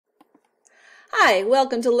Hi,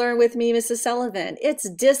 welcome to Learn with me, Mrs. Sullivan. It's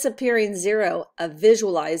Disappearing Zero, a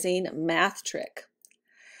visualizing math trick.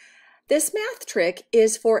 This math trick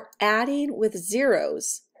is for adding with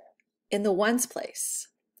zeros in the ones place.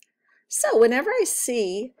 So whenever I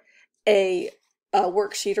see a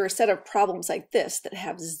worksheet or a set of problems like this that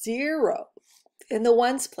have zero in the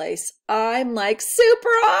ones place, I'm like, super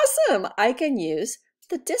awesome! I can use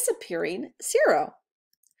the disappearing zero.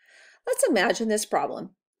 Let's imagine this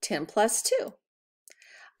problem, 10 plus 2.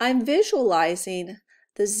 I'm visualizing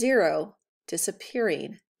the 0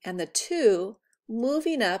 disappearing and the 2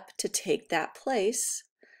 moving up to take that place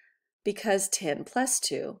because 10 plus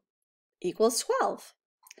 2 equals 12.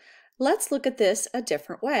 Let's look at this a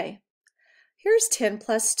different way. Here's 10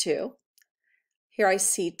 plus 2. Here I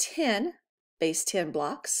see 10 base 10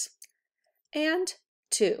 blocks and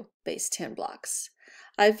 2 base 10 blocks.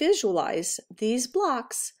 I visualize these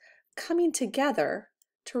blocks coming together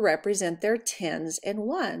to represent their tens and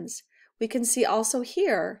ones. We can see also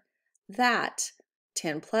here that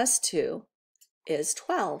 10 plus 2 is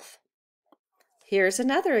 12. Here's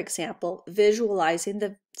another example visualizing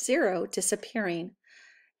the 0 disappearing.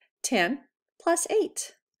 10 plus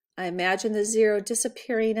 8. I imagine the 0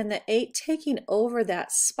 disappearing and the 8 taking over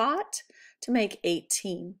that spot to make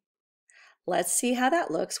 18. Let's see how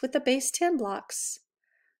that looks with the base 10 blocks.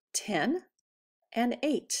 10 and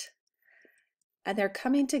 8. And they're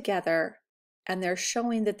coming together and they're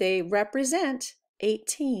showing that they represent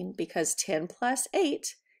 18 because 10 plus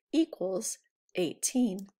 8 equals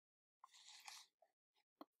 18.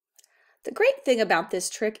 The great thing about this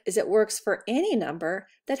trick is it works for any number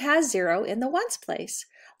that has 0 in the ones place,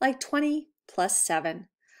 like 20 plus 7.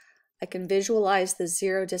 I can visualize the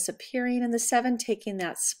 0 disappearing and the 7 taking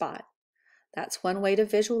that spot. That's one way to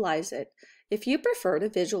visualize it. If you prefer to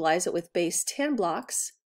visualize it with base 10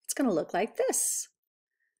 blocks, it's going to look like this,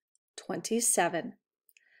 27.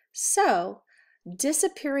 So,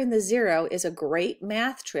 disappearing the 0 is a great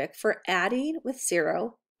math trick for adding with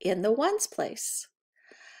 0 in the ones place.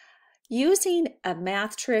 Using a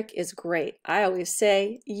math trick is great. I always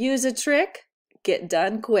say, use a trick, get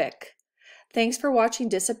done quick. Thanks for watching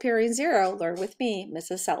Disappearing Zero. Learn with me,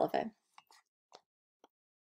 Mrs. Sullivan.